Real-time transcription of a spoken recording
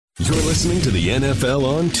You're listening to the NFL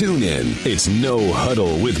on TuneIn. It's No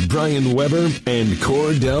Huddle with Brian Weber and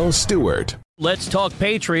Cordell Stewart. Let's talk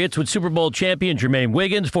Patriots with Super Bowl champion Jermaine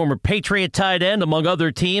Wiggins, former Patriot tight end, among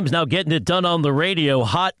other teams, now getting it done on the radio.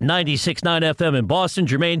 Hot 96.9 FM in Boston.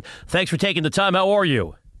 Jermaine, thanks for taking the time. How are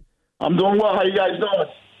you? I'm doing well. How you guys doing?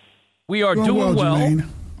 We are doing well. Jermaine.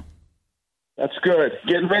 That's good.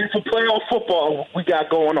 Getting ready for playoff football we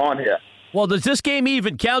got going on here. Well, does this game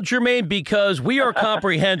even count, Jermaine? Because we are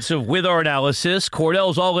comprehensive with our analysis.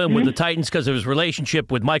 Cordell's all in with the Titans because of his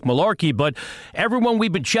relationship with Mike Mularkey, but everyone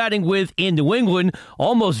we've been chatting with in New England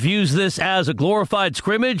almost views this as a glorified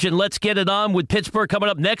scrimmage, and let's get it on with Pittsburgh coming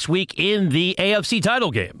up next week in the AFC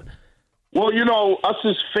title game. Well, you know, us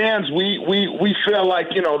as fans, we feel like,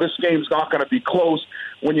 you know, this game's not going to be close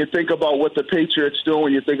when you think about what the Patriots do,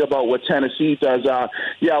 when you think about what Tennessee does.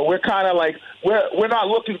 We're kind of like, we're not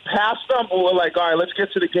looking past them, but we're like, all right, let's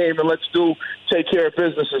get to the game and let's take care of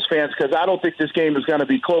business as fans, because I don't think this game is going to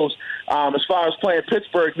be close. As far as playing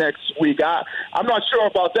Pittsburgh next week, I'm not sure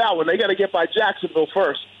about that one. They got to get by Jacksonville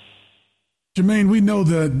first. Jermaine, we know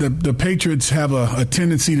the Patriots have a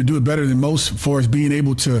tendency to do it better than most for us being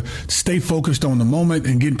able to stay focused on the moment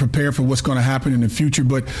and getting prepared for what's going to happen in the future.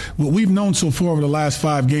 But what we've known so far over the last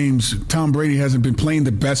 5 games, Tom Brady hasn't been playing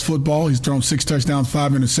the best football. He's thrown 6 touchdowns,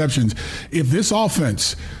 5 interceptions. If this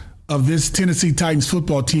offense of this Tennessee Titans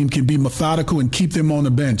football team can be methodical and keep them on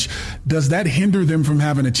the bench, does that hinder them from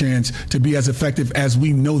having a chance to be as effective as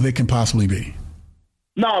we know they can possibly be?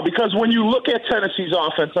 No, because when you look at Tennessee's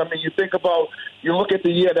offense, I mean, you look at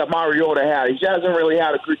the year that Mariota had. He hasn't really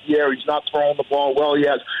had a good year. He's not throwing the ball well. He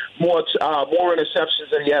has more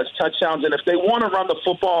interceptions than he has touchdowns. And if they want to run the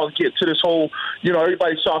football and get to this whole, you know,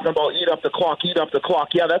 everybody's talking about eat up the clock.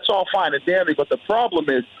 Yeah, that's all fine and dandy. But the problem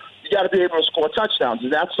is, you got to be able to score touchdowns,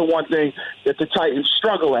 and that's the one thing that the Titans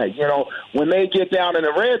struggle at. You know, when they get down in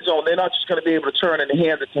the red zone, they're not just going to be able to turn and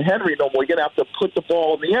hand it to Henry no more. You're going to have to put the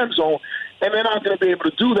ball in the end zone, and they're not going to be able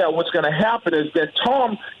to do that. What's going to happen is that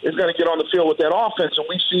Tom is going to get on the field with that offense, and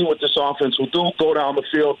we've seen what this offense will do, go down the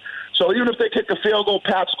field. So even if they kick a field goal,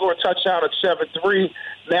 Pat score a touchdown at 7-3,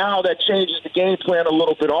 now that changes the game plan a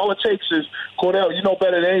little bit. All it takes is, Cordell, you know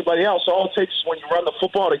better than anybody else, all it takes is when you run the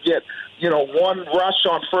football to get, you know, one rush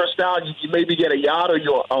on first down, you maybe get a yard or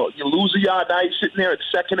you lose a yard. Now you're sitting there at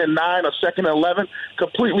 2nd and 9 or 2nd and 11.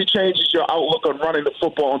 Completely changes your outlook on running the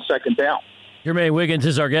football on second down. Jermaine Wiggins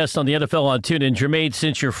is our guest on the NFL on TuneIn. Jermaine,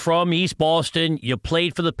 since you're from East Boston, you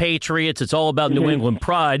played for the Patriots. It's all about New England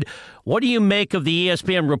pride. What do you make of the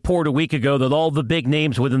ESPN report a week ago that all the big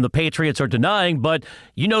names within the Patriots are denying, but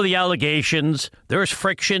you know the allegations, there's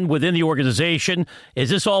friction within the organization.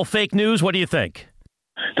 Is this all fake news? What do you think?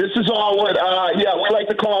 This is all what, we like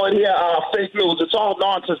to call it here fake news. It's all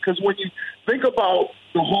nonsense, because when you think about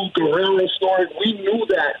the whole Guerrero story, we knew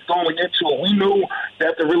that going into it. We knew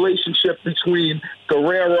that the relationship between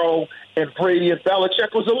Guerrero and Brady and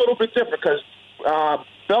Belichick was a little bit different, because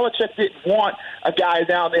Belichick didn't want a guy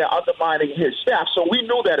down there undermining his staff. So we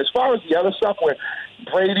knew that. As far as the other stuff where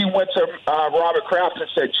Brady went to Robert Kraft and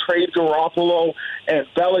said, trade Garoppolo, and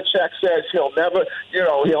Belichick says he'll never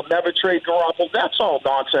trade Garoppolo, that's all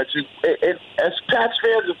nonsense. As Pats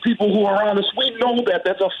fans and people who are around us, we know that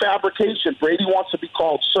that's a fabrication. Brady wants to be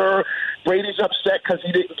called sir. Brady's upset because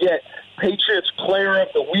he didn't get Patriots Player of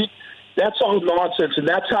the Week. That's all nonsense, and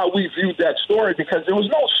that's how we viewed that story, because there was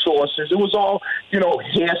no sources. It was all,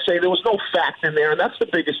 hearsay. There was no fact in there, and that's the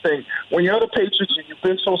biggest thing. When you're the Patriots and you've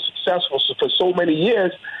been so successful for so many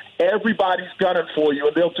years, everybody's gunning for you,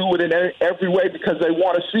 and they'll do it in every way because they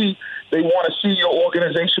want to see your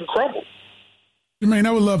organization crumble. Jermaine,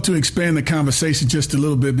 I would love to expand the conversation just a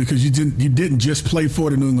little bit, because you didn't just play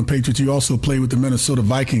for the New England Patriots. You also played with the Minnesota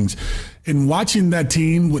Vikings. And watching that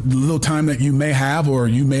team with the little time that you may have, or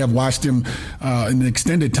you may have watched them in an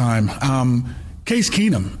extended time, Case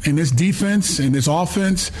Keenum and this defense and this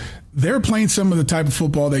offense, they're playing some of the type of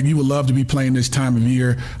football that you would love to be playing this time of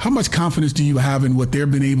year. How much confidence do you have in what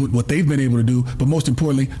they've been able to do, but most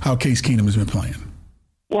importantly, how Case Keenum has been playing?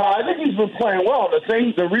 Well, I think he's been playing well.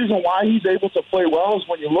 The reason why he's able to play well is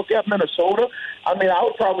when you look at Minnesota. I mean, I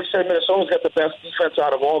would probably say Minnesota's got the best defense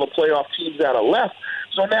out of all the playoff teams that are left.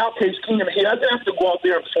 So now Case Keenum, he doesn't have to go out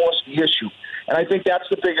there and force the issue. And I think that's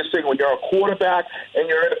the biggest thing. When you're a quarterback and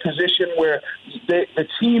you're in a position where the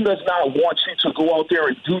team does not want you to go out there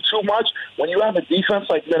and do too much. When you have a defense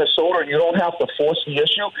like Minnesota and you don't have to force the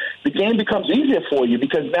issue, the game becomes easier for you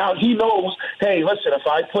because now he knows, hey, listen, if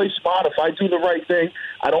I play smart, if I do the right thing,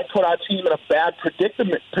 I don't put our team in a bad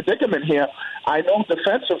predicament here, I know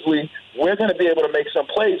defensively we're going to be able to make some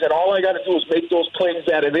plays, and all I got to do is make those plays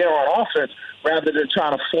that are there on offense rather than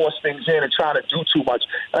trying to force things in and trying to do too much.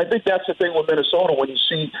 And I think that's the thing with Minnesota when you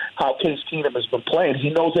see how Case Keenum has been playing.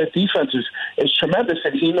 He knows that defense is tremendous,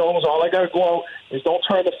 and he knows all I got to go out is don't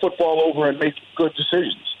turn the football over and make good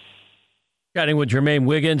decisions. Chatting with Jermaine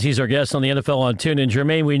Wiggins. He's our guest on the NFL on TuneIn.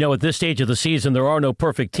 Jermaine, we know at this stage of the season there are no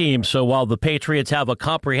perfect teams, so while the Patriots have a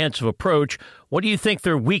comprehensive approach, what do you think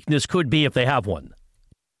their weakness could be if they have one?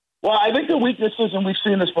 Well, I think the weakness is, and we've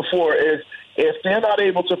seen this before, is if they're not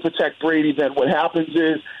able to protect Brady, then what happens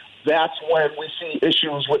is that's when we see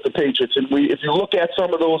issues with the Patriots. And if you look at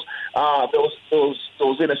some of those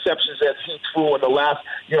interceptions that he threw in the last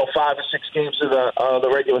 5 or 6 games of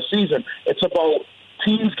the regular season, it's about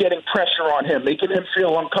teams getting pressure on him, making him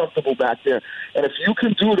feel uncomfortable back there. And if you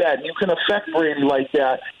can do that and you can affect Brady like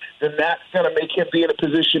that, then that's going to make him be in a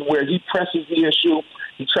position where he presses the issue,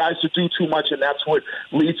 he tries to do too much, and that's what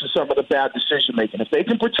leads to some of the bad decision-making. If they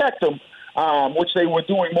can protect him, which they were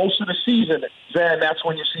doing most of the season, then that's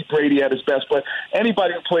when you see Brady at his best. But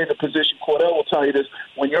anybody who played the position, Cordell will tell you this,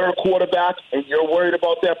 when you're a quarterback and you're worried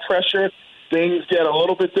about that pressure, things get a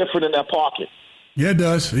little bit different in that pocket. Yeah, it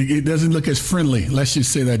does. It doesn't look as friendly. Let's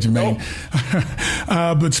just say that, Jermaine.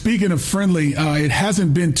 Nope. But speaking of friendly, it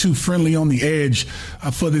hasn't been too friendly on the edge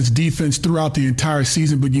for this defense throughout the entire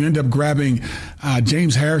season. But you end up grabbing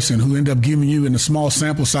James Harrison, who ended up giving you in a small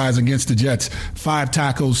sample size against the Jets 5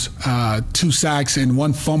 tackles, 2 sacks, and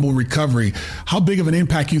 1 fumble recovery. How big of an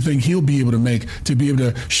impact you think he'll be able to make to be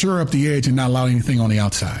able to shore up the edge and not allow anything on the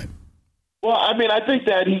outside? Well, I mean, I think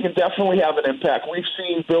that he can definitely have an impact. We've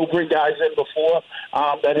seen Bill bring guys in before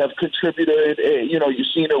that have contributed. You've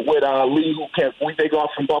seen it with Lee, we take off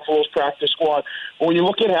from Buffalo's practice squad. But when you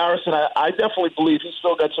look at Harrison, I definitely believe he's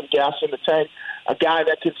still got some gas in the tank, a guy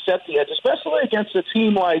that can set the edge, especially against a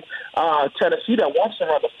team like Tennessee that wants to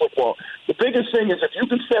run the football. The biggest thing is if you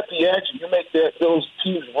can set the edge and you make those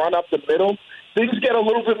teams run up the middle, things get a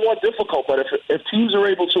little bit more difficult. But if teams are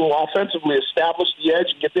able to offensively establish the edge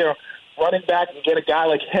and get their running back and get a guy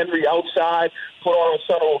like Henry outside, put on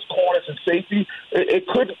some of those corners and safety, it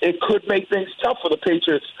could make things tough for the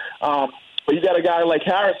Patriots. But you got a guy like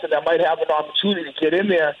Harrison that might have an opportunity to get in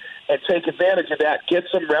there and take advantage of that, get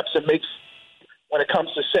some reps, and make when it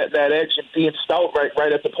comes to setting that edge and being stout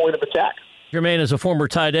right at the point of attack. Jermaine, as a former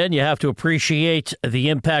tight end, you have to appreciate the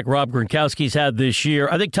impact Rob Gronkowski's had this year.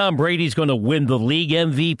 I think Tom Brady's going to win the league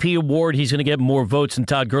MVP award. He's going to get more votes than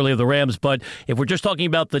Todd Gurley of the Rams. But if we're just talking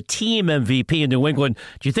about the team MVP in New England,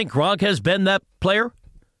 do you think Gronk has been that player?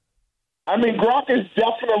 I mean, Gronk is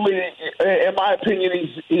definitely, in my opinion,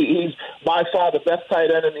 he's by far the best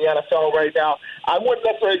tight end in the NFL right now. I wouldn't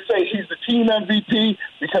necessarily say he's the team MVP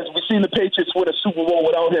because we've seen the Patriots win a Super Bowl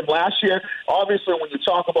without him last year. Obviously, when you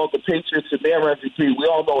talk about the Patriots and their MVP, we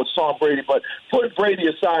all know it's Tom Brady. But putting Brady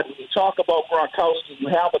aside, when you talk about Gronkowski, you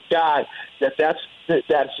have a guy that's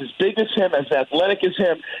as big as him, as athletic as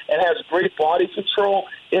him, and has great body control.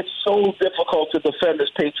 It's so difficult to defend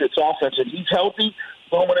this Patriots offense, and he's healthy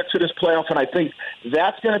going into this playoff, and I think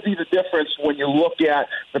that's going to be the difference when you look at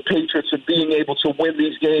the Patriots and being able to win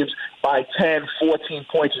these games by 10, 14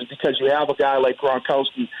 points is because you have a guy like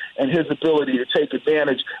Gronkowski and his ability to take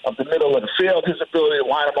advantage of the middle of the field, his ability to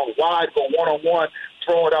line them up wide, go one-on-one,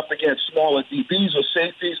 throw it up against smaller DBs or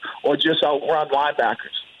safeties, or just outrun linebackers.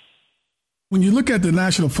 When you look at the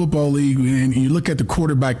National Football League and you look at the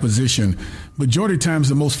quarterback position, majority of times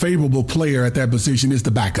the most favorable player at that position is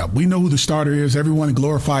the backup. We know who the starter is. Everyone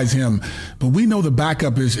glorifies him. But we know the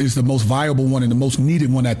backup is the most viable one and the most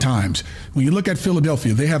needed one at times. When you look at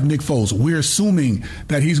Philadelphia, they have Nick Foles. We're assuming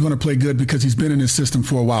that he's going to play good because he's been in his system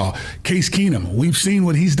for a while. Case Keenum, we've seen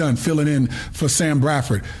what he's done filling in for Sam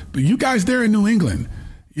Bradford. But you guys there in New England,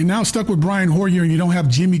 you're now stuck with Brian Hoyer and you don't have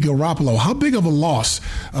Jimmy Garoppolo. How big of a loss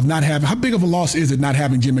is it not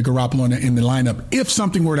having Jimmy Garoppolo in the lineup if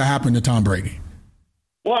something were to happen to Tom Brady?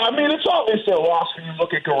 Well, I mean, it's obviously a loss when you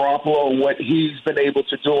look at Garoppolo and what he's been able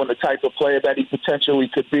to do and the type of player that he potentially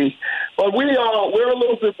could be. But we're a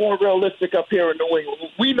little bit more realistic up here in New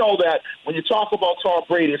England. We know that when you talk about Tom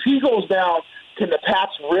Brady, if he goes down, can the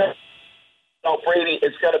Pats rip Brady?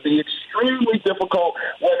 It's going to be extremely difficult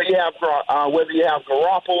whether you have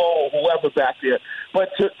Garoppolo or whoever back there. But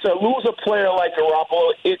to lose a player like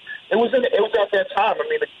Garoppolo, it was at that time. I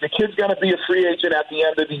mean, the kid's going to be a free agent at the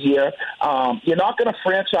end of the year. You're not going to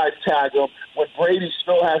franchise tag him when Brady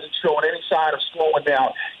still hasn't shown any sign of slowing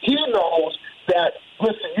down. He knows that,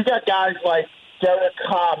 listen, you got guys like Derek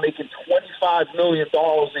Carr making $25 million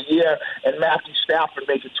a year and Matthew Stafford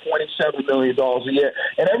making $27 million a year.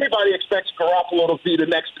 And everybody expects Garoppolo to be the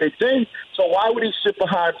next big thing. So why would he sit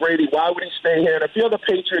behind Brady? Why would he stay here? And if you're the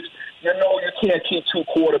Patriots, you know you can't keep two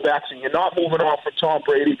quarterbacks, and you're not moving on from Tom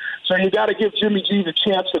Brady. So you got to give Jimmy G the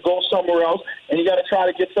chance to go somewhere else, and you got to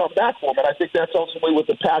try to get something back for him. And I think that's ultimately what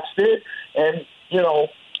the Pats did. And, you know,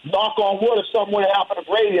 knock on wood, if something would happen to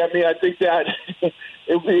Brady, I mean, I think that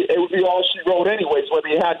it would be all she wrote anyways, whether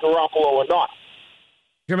you had Garoppolo or not.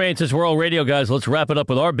 Jermaine, since we're all radio guys, let's wrap it up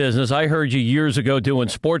with our business. I heard you years ago doing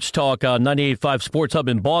sports talk on 98.5 Sports Hub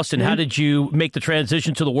in Boston. Mm-hmm. How did you make the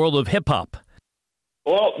transition to the world of hip-hop?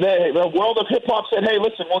 Well, the world of hip-hop said, hey,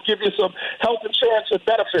 listen, we'll give you some health insurance and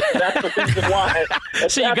benefits. And that's the reason why.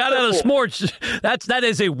 So you got out of sports. That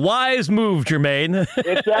is a wise move, Jermaine.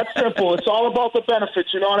 It's that simple. It's all about the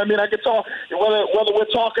benefits. You know what I mean? I can talk, whether we're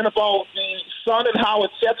talking about the sun and how it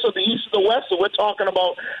sets or the east or the west, or we're talking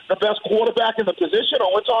about the best quarterback in the position,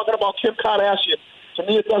 or we're talking about Kim Kardashian. To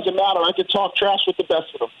me, it doesn't matter. I can talk trash with the best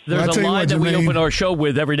of them. There's a line that we open our show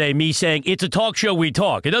with every day, me saying, it's a talk show, we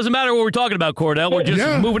talk. It doesn't matter what we're talking about, Cordell. We're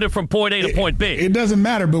just moving it from point A to point B. It doesn't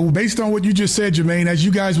matter, but based on what you just said, Jermaine, as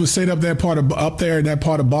you guys would say up there in that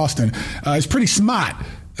part of Boston, it's pretty smart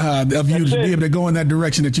of you to be able to go in that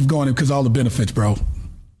direction that you've gone in because all the benefits, bro.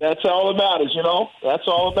 That's all that matters, you know? That's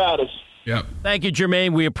all that matters. Yep. Thank you,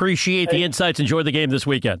 Jermaine. We appreciate the insights. Enjoy the game this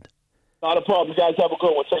weekend. Not a problem. You guys have a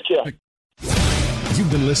good one. Take care. You've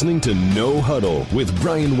been listening to No Huddle with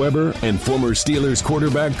Brian Weber and former Steelers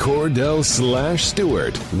quarterback Cordell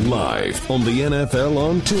 /Stewart live on the NFL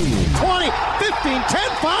on TuneIn. 20, 15, 10,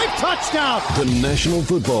 5, touchdown. The National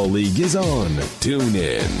Football League is on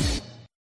TuneIn.